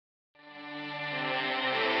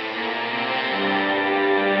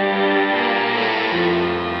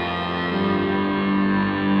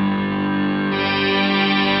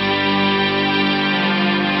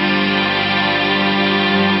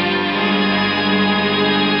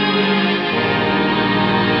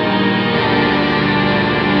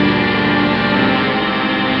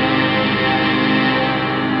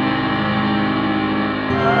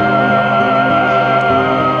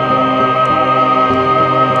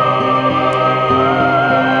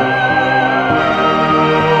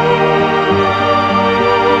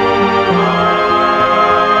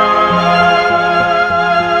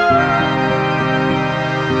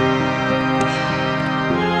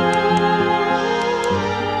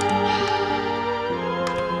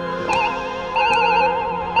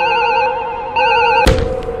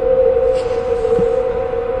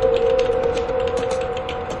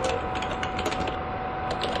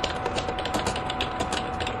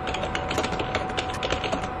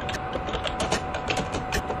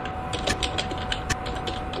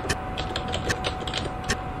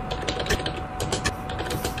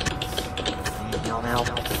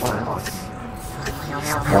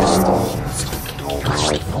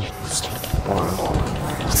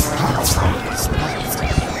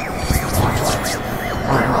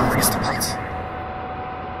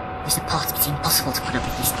Mr. Pot, it's impossible to put up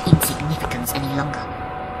with this insignificance any longer.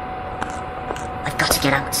 I've got to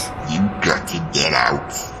get out. You got to get out.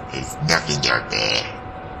 There's nothing out there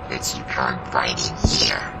that you can't find in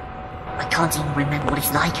here. I can't even remember what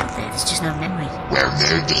it's like out there. There's just no memory. Well,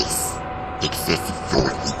 know this. Excessive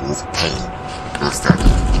thought equals pain. You'll start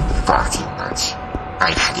thinking far too much.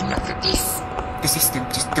 I've had enough of this. The system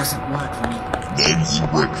just doesn't work for me. Then you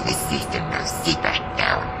work for the system. Now sit back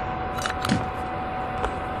down.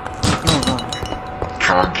 You're wrong.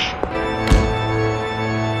 Cogg.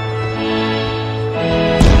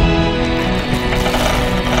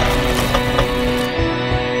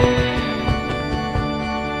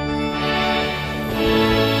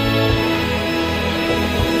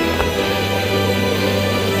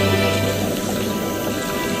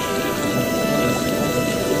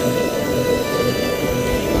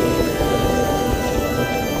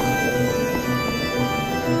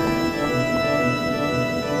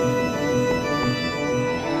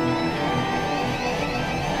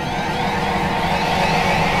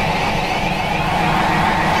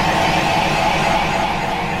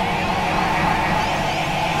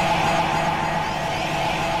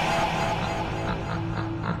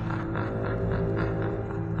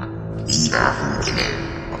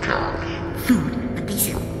 Food? But these...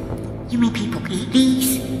 You mean people eat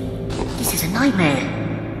these? This is a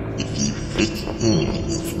nightmare. If you fit in,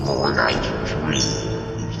 it's more like a dream.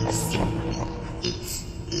 If you simply fit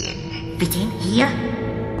in. Fit in here?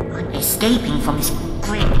 I'm escaping from this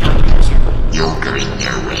grim dimension. You're going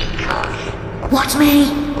nowhere, Cogg. Watch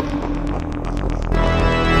me!